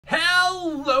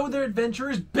Hello there,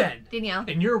 adventurers. Ben. Danielle.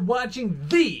 And you're watching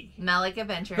the Malik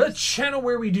Adventures. The channel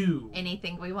where we do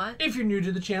anything we want. If you're new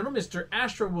to the channel, Mr.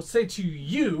 Astro will say to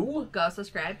you, go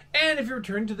subscribe. And if you're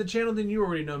returning to the channel, then you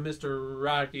already know Mr.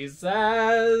 Rocky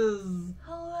says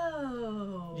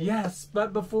hello. Yes,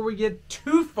 but before we get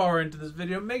too far into this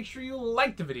video, make sure you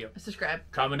like the video, subscribe,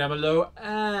 comment down below,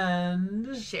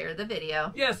 and share the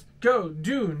video. Yes, go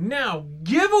do now.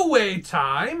 Giveaway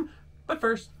time. But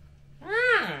first,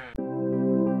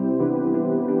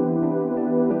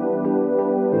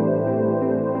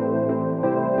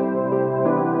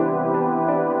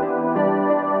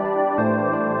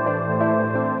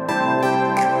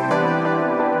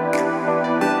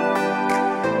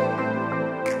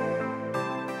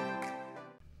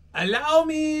 allow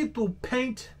me to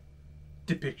paint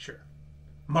the picture.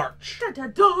 March. Da, da,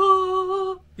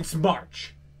 da. It's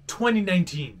March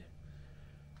 2019.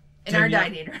 In our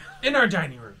dining room. In our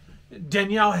dining room.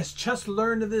 Danielle has just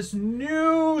learned of this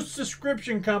new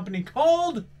subscription company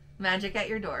called Magic at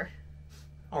Your Door.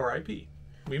 R.I.P.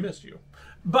 We missed you.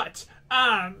 But,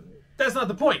 that's not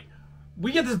the point.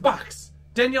 We get this box.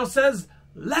 Danielle says,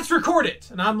 let's record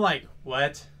it. And I'm like,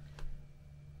 what?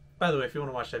 By the way, if you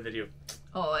want to watch that video.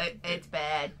 Oh, it's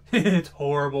bad. It's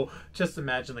horrible. Just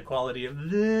imagine the quality of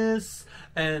this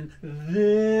and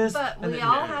this. But we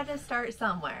all had to start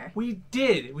somewhere. We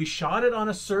did. We shot it on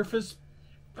a Surface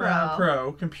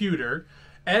Pro computer,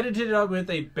 edited it up with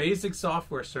a basic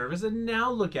software service, and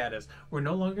now look at us. We're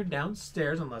no longer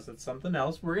downstairs unless it's something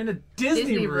else. We're in a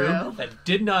Disney room that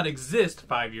did not exist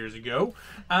 5 years ago.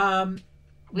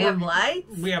 We have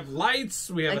lights. We have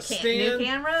lights. We have a stand. New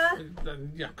camera.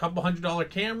 A couple $100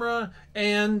 camera.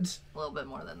 And a little bit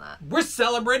more than that. We're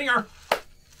celebrating our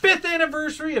 5th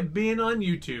anniversary of being on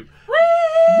YouTube. Woo!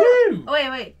 Woo! Oh,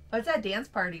 wait. What's that dance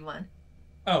party one?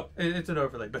 Oh, it's an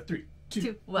overlay. But 3,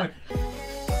 2, 1.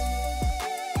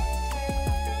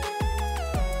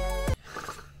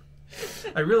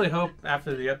 I really hope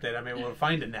after the update I'm able to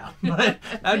find it now. But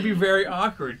that'd be very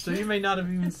awkward. So you may not have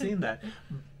even seen that.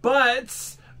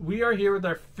 But we are here with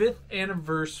our 5th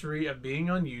anniversary of being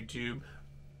on YouTube.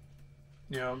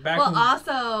 You know, back when...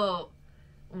 also,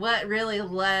 what really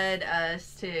led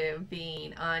us to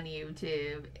being on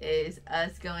YouTube is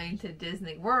us going to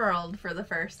Disney World for the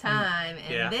first time.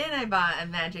 And then I bought a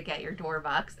Magic at Your Door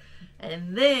box.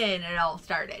 And then it all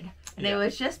started. And it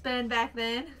was just Ben back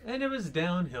then. And it was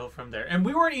downhill from there. And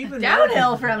we weren't even...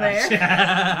 Downhill from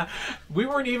there. We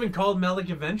weren't even called Malik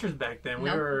Adventures back then. We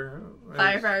were...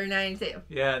 Firefighter 92.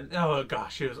 Yeah. Oh,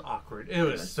 gosh. It was awkward. It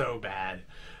was so bad.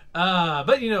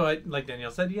 But you know what? Like Danielle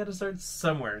said, you had to start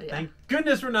somewhere. Yeah. Thank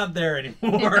goodness we're not there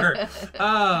anymore.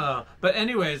 But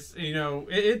anyways, you know,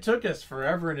 it took us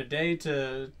forever and a day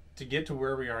to get to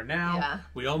where we are now. Yeah.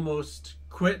 We almost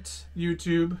quit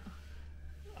YouTube.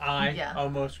 I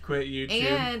almost quit YouTube.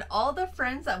 And all the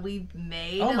friends that we've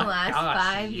made in the last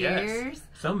 5 years.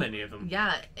 So many of them.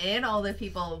 Yeah. And all the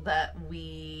people that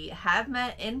we have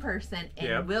met in person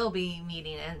and will be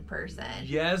meeting in person.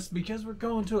 Yes, because we're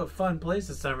going to a fun place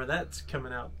this summer. That's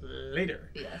coming out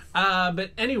later. Yes. But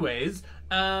anyways,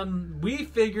 we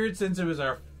figured since it was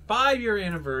our 5-year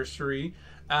anniversary,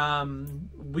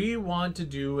 we want to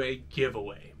do a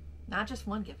giveaway. Not just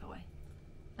one giveaway.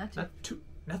 Not 2. Not 2.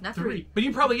 Not 3. But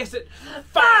you probably guessed it.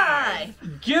 5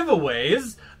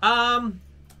 giveaways.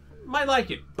 Might like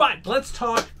it. But let's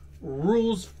talk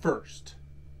rules first.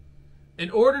 In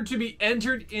order to be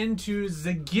entered into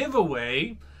the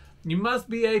giveaway, you must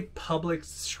be a public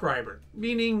subscriber.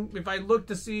 Meaning, if I look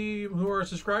to see who our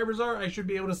subscribers are, I should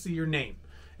be able to see your name.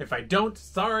 If I don't,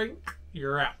 sorry,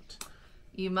 you're out.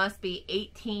 You must be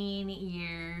 18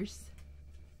 years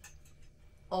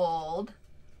old.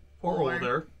 Or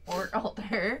older. Or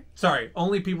older. Sorry,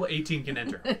 only people 18 can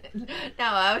enter. No,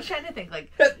 I was trying to think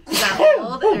like, is that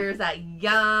old or is that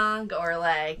young or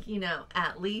like, you know,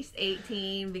 at least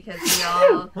 18 because we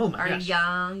all are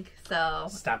young, so.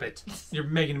 Stop it. You're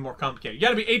making it more complicated. You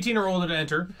gotta be 18 or older to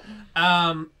enter.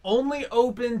 Only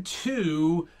open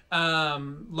to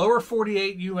lower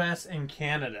 48 US and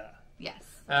Canada.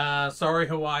 Yes. Sorry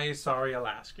Hawaii, sorry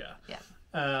Alaska. Yeah.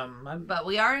 But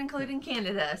we are including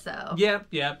Canada, so.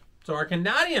 Yep. So our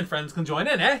Canadian friends can join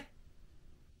in, eh?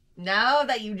 Now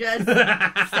that you just said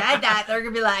that, they're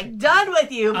going to be like, done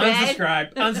with you, man.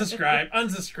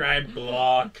 Unsubscribe,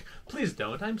 block. Please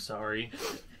don't, I'm sorry.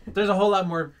 There's a whole lot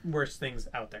more worse things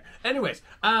out there. Anyways,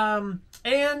 and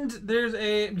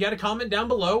you got to comment down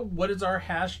below. What is our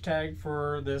hashtag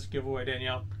for this giveaway,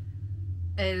 Danielle?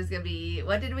 It is going to be,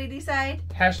 what did we decide?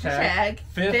 Hashtag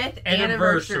fifth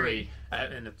anniversary.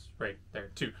 And it's right there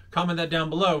too. Comment that down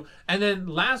below. And then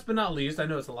last but not least, I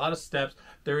know it's a lot of steps,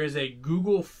 there is a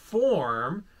Google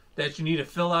form that you need to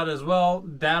fill out as well.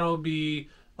 That'll be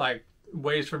like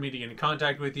ways for me to get in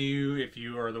contact with you if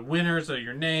you are the winner. So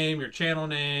your name, your channel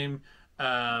name. They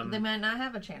might not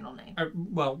have a channel name.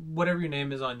 Well, whatever your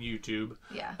name is on YouTube.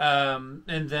 Yeah.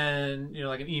 And then,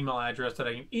 like an email address that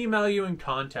I can email you and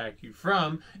contact you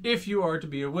from if you are to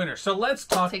be a winner. So let's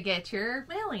talk. To get your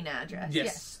mailing address.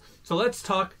 Yes. So let's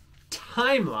talk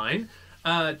timeline.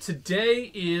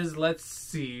 Today is, let's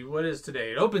see, what is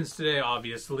today? It opens today,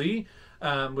 obviously,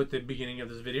 with the beginning of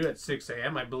this video at 6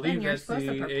 a.m. I believe that's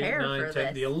the 8, 9,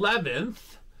 10, the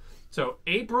 11th. So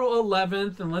April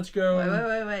 11th, and let's go.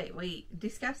 Wait. We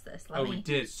discussed this. We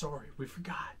did. Sorry, we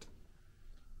forgot.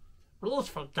 We just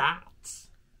forgot.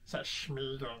 So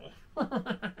schmeedle.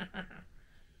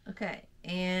 Okay,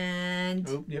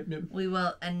 and yep. we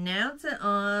will announce it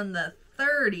on the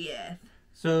 30th.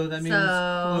 So that means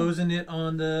closing it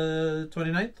on the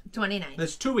 29th? 29th.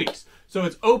 That's 2 weeks. So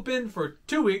it's open for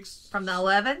 2 weeks. From the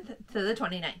 11th to the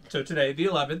 29th. So today, the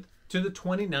 11th to the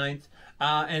 29th.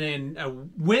 And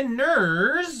then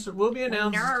winners will be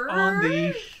announced on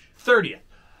the 30th.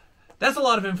 That's a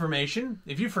lot of information.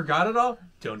 If you forgot it all,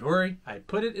 don't worry. I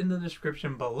put it in the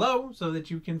description below so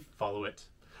that you can follow it.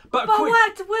 But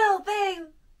what will they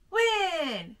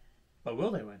win? What will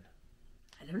they win?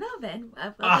 I don't know, Ben.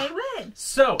 What will they win?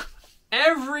 So,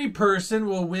 every person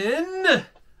will win.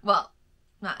 Well,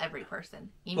 not every person.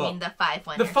 You mean the 5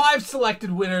 winners. The 5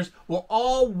 selected winners will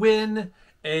all win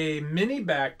a mini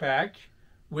backpack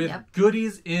with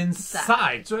goodies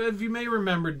inside. So if you may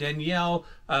remember, Danielle,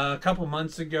 a couple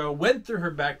months ago, went through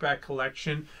her backpack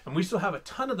collection, and we still have a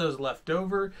ton of those left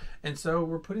over, and so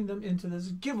we're putting them into this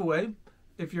giveaway.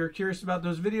 If you're curious about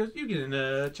those videos, you can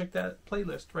check that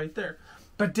playlist right there.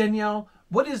 But Danielle,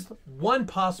 what is one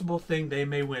possible thing they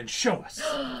may win? Show us.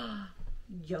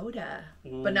 Yoda.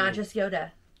 Ooh. But not just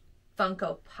Yoda.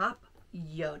 Funko Pop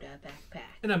Yoda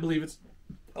backpack. And I believe it's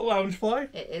a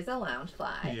Loungefly? It is a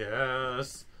Loungefly.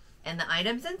 Yes. And the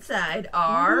items inside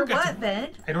are what, Ben?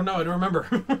 I don't know. I don't remember.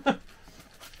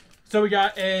 So we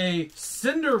got a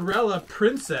Cinderella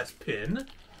princess pin.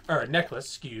 Or necklace,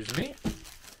 excuse me.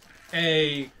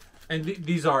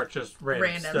 These are just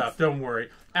random stuff. Don't worry.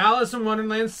 Alice in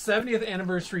Wonderland's 70th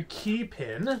anniversary key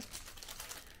pin.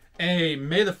 A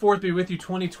May the 4th be with you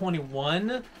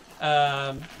 2021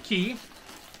 key.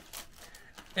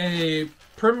 A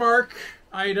Primark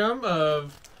item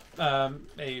of the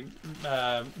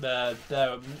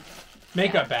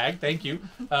makeup bag, thank you,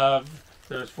 of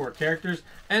those 4 characters,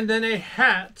 and then a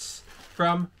hat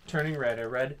from Turning Red, a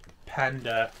red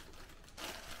panda.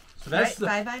 So that's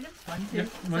 5 items? 1, 2. Yep,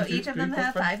 so each of them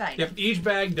have 5 items. Yep, each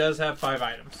bag does have 5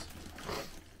 items.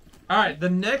 All right, the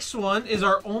next one is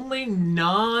our only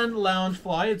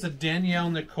non-Loungefly. It's a Danielle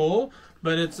Nicole,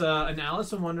 but it's an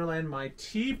Alice in Wonderland My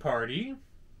Tea Party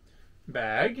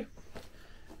bag.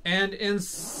 And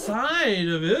inside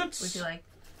of it... Would you like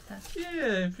that?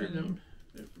 Yeah.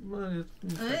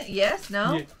 Yes,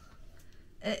 no? Yeah.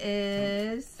 It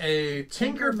is... A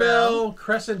Tinkerbell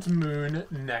Crescent Moon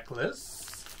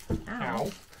necklace. Ow.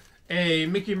 A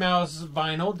Mickey Mouse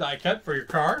vinyl die cut for your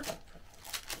car.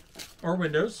 Or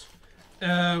windows.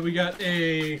 We got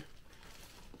a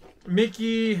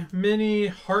Mickey Mini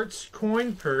Hearts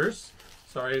coin purse.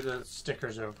 Sorry, the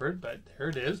sticker's over it, but there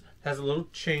it is. Has a little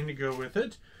chain to go with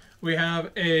it. We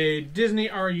have a Disney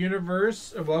Our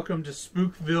Universe, a Welcome to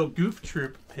Spookville Goof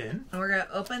Troop pin. And we're going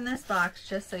to open this box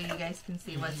just so you guys can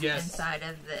see what's inside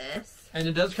of this. And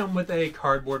it does come with a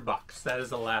cardboard box. That is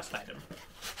the last item.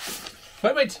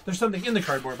 But wait, there's something in the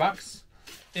cardboard box.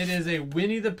 It is a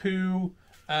Winnie the Pooh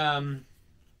and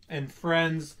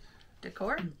Friends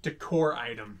decor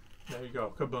item. There you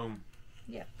go. Kaboom.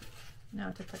 Yep. Now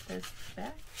to put this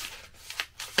back.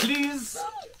 Please.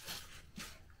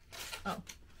 Oh.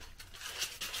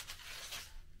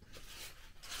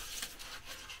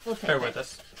 We'll take Bear with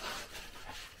us.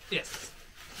 Yes.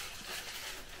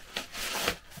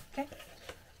 Okay.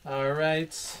 All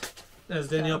right. As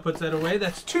Danielle puts that away,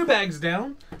 that's 2 bags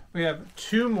down. We have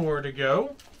 2 more to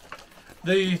go.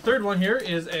 The third one here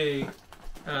is a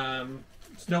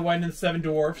Snow White and the 7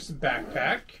 Dwarfs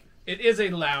backpack. It is a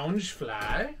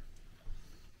Loungefly.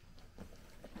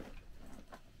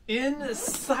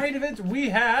 Inside of it, we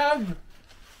have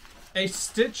a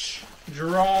Stitch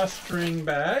drawstring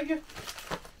bag.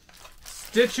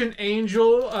 Stitch and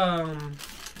Angel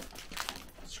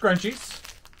scrunchies.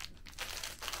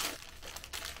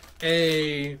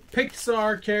 A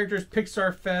Pixar Characters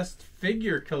Pixar Fest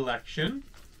figure collection.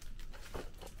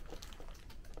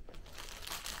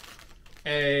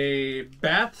 a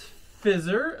bath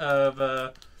fizzer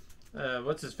of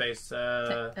what's his face?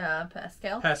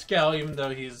 Pascal. Pascal, even though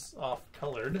he's off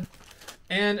colored,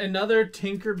 and another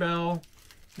Tinkerbell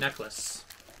necklace.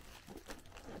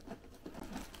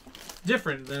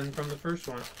 Different than from the first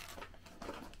one.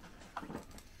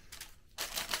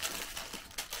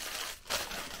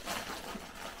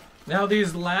 Now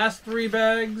these last 3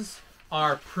 bags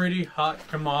are pretty hot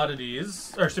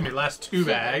commodities. Or excuse me, last 2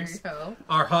 bags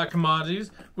are hot commodities.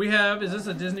 We have, is this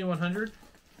a Disney 100?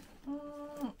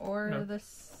 Or no.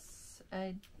 This,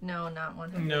 no, not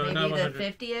 100. No, maybe not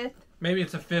 100. The 50th? Maybe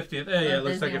it's a 50th. Yeah, it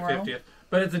looks like a 50th.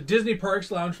 But it's a Disney Parks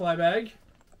Loungefly bag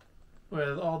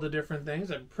with all the different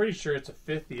things. I'm pretty sure it's a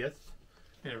 50th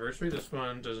anniversary. This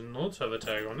one does not have a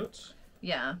tag on it.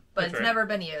 Yeah, but it's never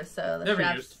been used, so the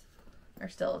straps are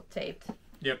still taped.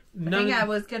 Yep. I think I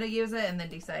was going to use it and then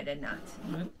decided not.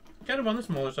 Kind of on the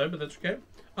smaller side, but that's okay.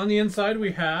 On the inside,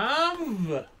 we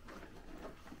have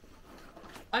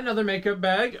another makeup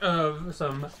bag of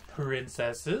some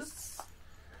princesses.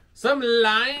 Some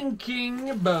Lion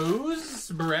King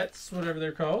bows, barrettes, whatever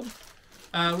they're called.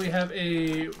 We have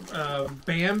a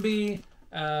Bambi,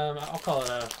 I'll call it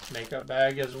a makeup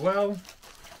bag as well.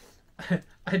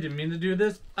 I didn't mean to do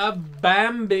this. A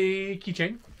Bambi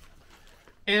keychain.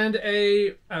 And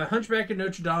a Hunchback of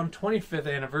Notre Dame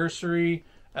 25th anniversary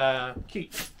key.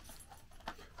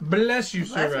 Bless you,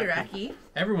 sir. Bless you, Rocky.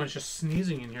 Everyone's just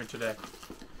sneezing in here today.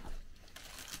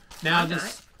 Now,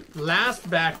 this last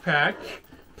backpack,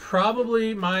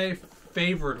 probably my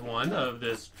favorite one of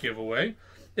this giveaway.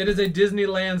 It is a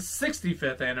Disneyland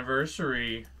 65th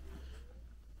anniversary.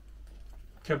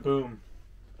 Kaboom.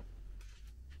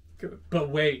 But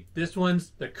wait, this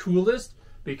one's the coolest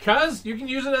because you can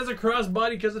use it as a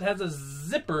crossbody because it has a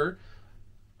zipper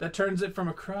that turns it from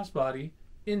a crossbody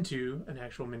into an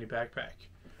actual mini backpack.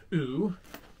 Ooh,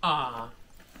 ah.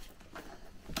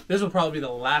 This will probably be the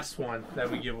last one that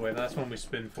we give away, the last one we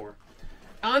spin for.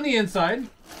 On the inside,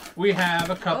 we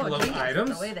have a couple of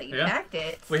items. The way that you packed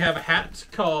it. We have a hat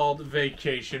called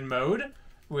Vacation Mode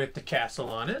with the castle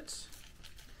on it.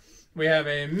 We have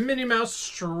a Minnie Mouse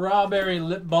Strawberry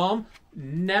Lip Balm,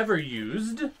 never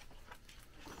used.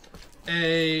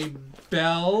 A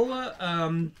Belle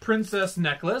Princess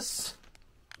Necklace.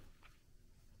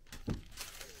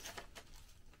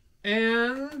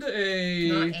 And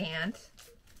a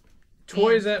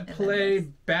Toys at Play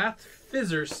Bath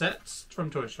Fizzer sets from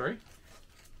Toy Story.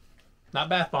 Not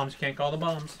bath bombs, you can't call the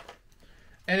bombs.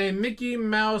 And a Mickey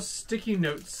Mouse sticky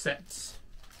note set.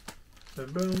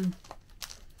 Boom.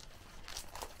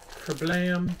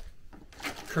 Kerblam.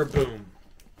 Kerboom.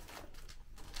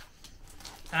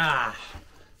 Ah.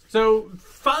 So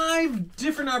 5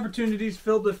 different opportunities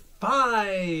filled with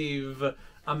 5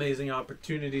 amazing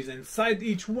opportunities inside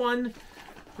each one.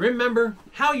 Remember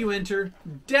how you enter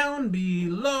down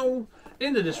below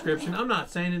in the description. I'm not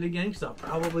saying it again because I'll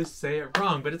probably say it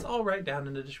wrong, but it's all right down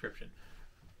in the description.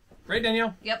 Right,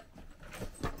 Danielle? Yep.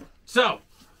 So,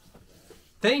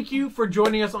 thank you for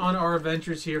joining us on our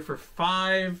adventures here for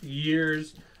 5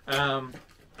 years.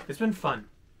 It's been fun.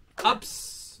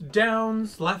 Ups,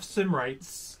 downs, lefts, and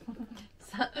rights.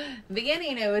 So,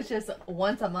 beginning, it was just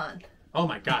once a month. Oh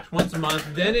my gosh, once a month.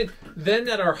 Then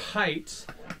at our height,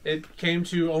 it came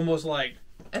to almost like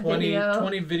 20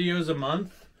 videos a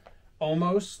month.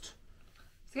 Almost. I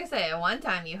was going to say, at one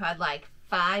time you had like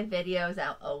 5 videos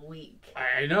out a week.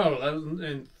 I know. That was,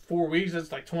 in 4 weeks,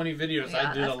 that's like 20 videos.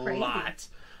 Yeah, I did a lot.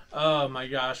 Oh my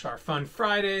gosh. Our Fun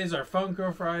Fridays, our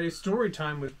Funko Fridays, story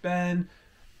time with Ben,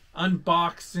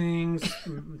 unboxings,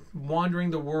 wandering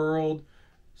the world.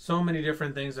 So many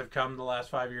different things have come the last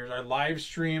 5 years. Our live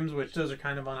streams, which those are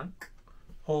kind of on a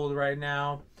hold right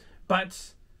now.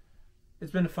 But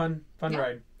it's been a fun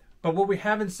ride. But what we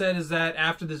haven't said is that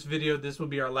after this video, this will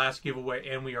be our last giveaway,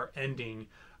 and we are ending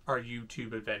our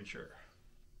YouTube adventure.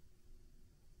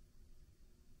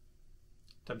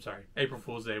 I'm sorry. April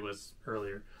Fool's Day was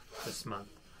earlier this month.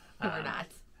 We're not.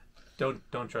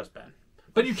 Don't trust Ben.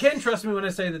 But you can trust me when I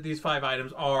say that these 5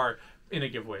 items are in a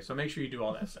giveaway. So make sure you do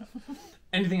all that stuff.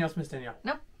 Anything else, Miss Danielle?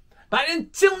 Nope. But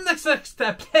until next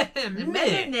step,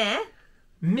 meh.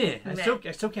 I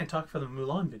still can't talk for the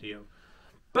Mulan video.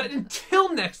 But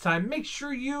until next time, make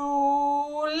sure you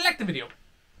like the video.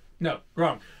 No,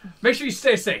 wrong. Make sure you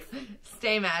stay safe.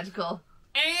 Stay magical.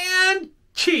 And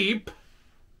keep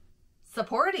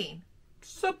supporting.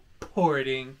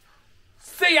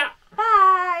 See ya. Bye.